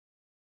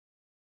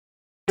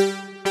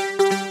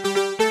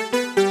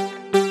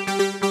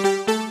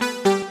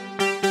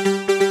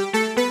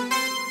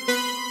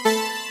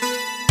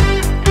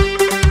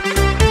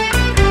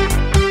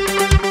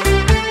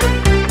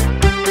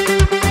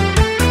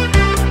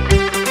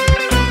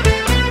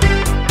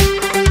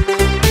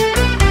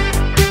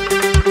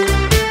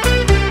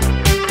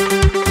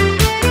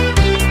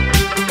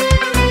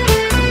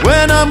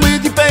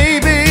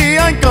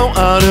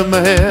out of my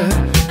head,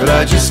 but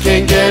I just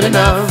can't get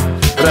enough,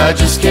 but I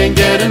just can't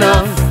get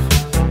enough.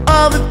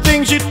 All the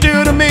things you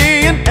do to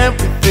me and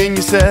everything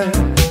you said,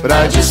 but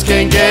I just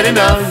can't get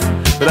enough,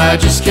 but I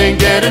just can't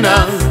get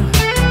enough.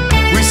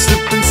 We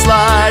slip and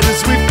slide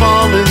as we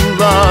fall in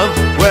love.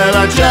 Well,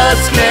 I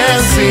just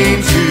can't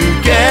seem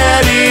to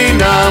get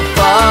enough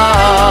of.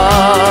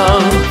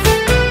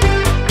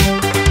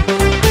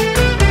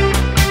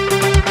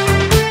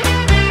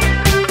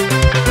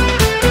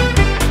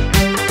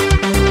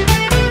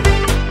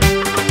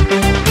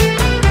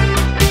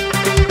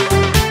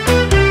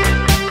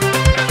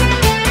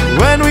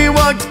 When we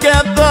walk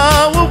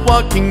together, we're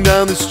walking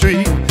down the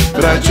street,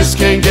 but I just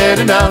can't get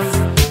enough,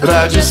 but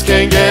I just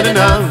can't get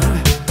enough.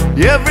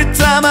 Every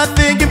time I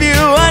think of you,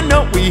 I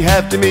know we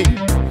have to meet,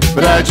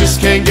 but I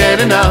just can't get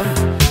enough,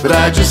 but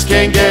I just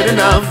can't get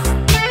enough.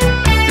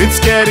 It's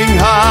getting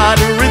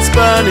harder, it's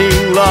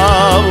burning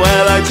love.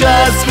 Well, I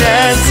just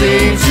can't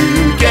seem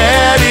to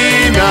get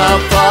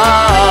enough of.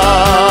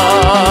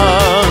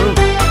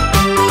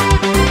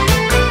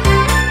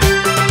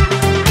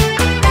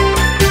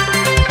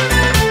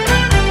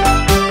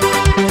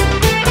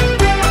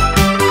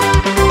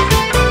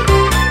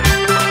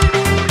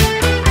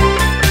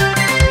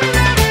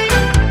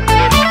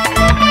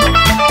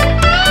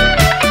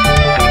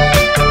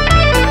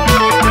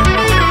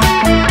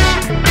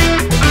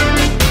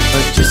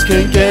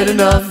 Can't get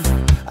enough,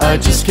 I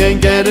just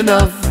can't get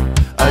enough,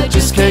 I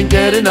just can't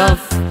get enough,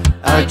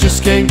 I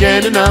just can't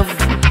get enough,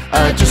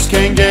 I just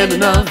can't get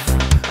enough,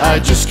 I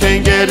just can't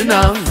get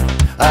enough,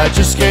 I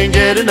just can't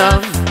get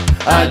enough,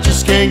 I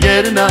just can't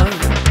get enough,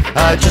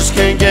 I just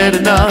can't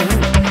get enough,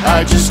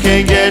 I just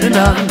can't get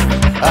enough,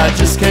 I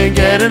just can't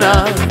get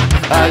enough,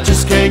 I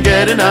just can't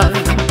get enough,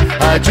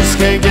 I just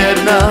can't get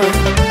enough,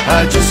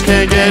 I just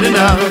can't get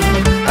enough,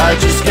 I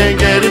just can't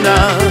get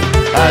enough,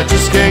 I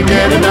just can't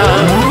get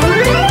enough.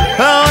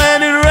 Oh,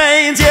 when it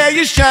rains, yeah,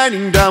 you're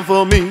shining down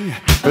for me,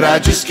 but I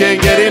just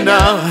can't get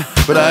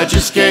enough, but I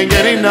just can't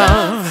get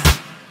enough.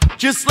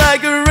 Just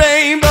like a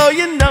rainbow,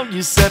 you know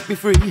you set me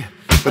free,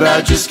 but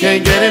I just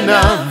can't get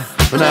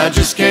enough, but I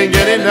just can't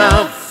get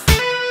enough.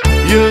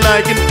 You're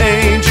like an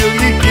angel,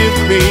 you give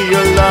me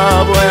your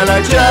love. Well,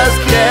 I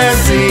just can't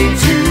seem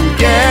to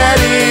get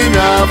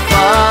enough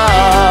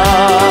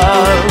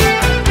of.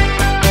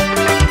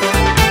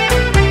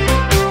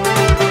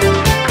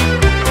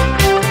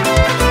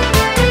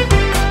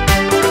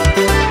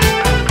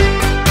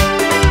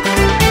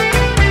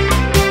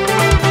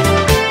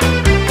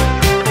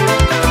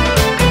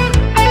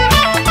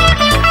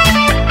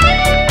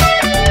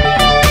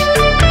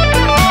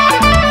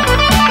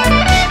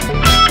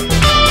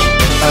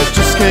 I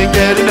just can't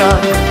get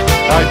enough,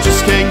 I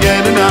just can't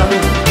get enough,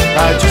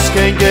 I just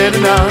can't get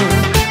enough,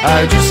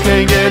 I just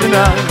can't get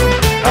enough,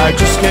 I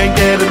just can't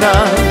get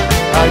enough,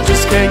 I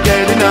just can't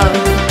get enough,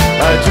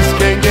 I just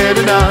can't get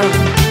enough,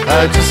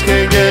 I just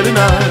can't get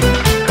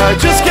enough, I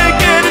just can't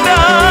get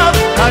enough.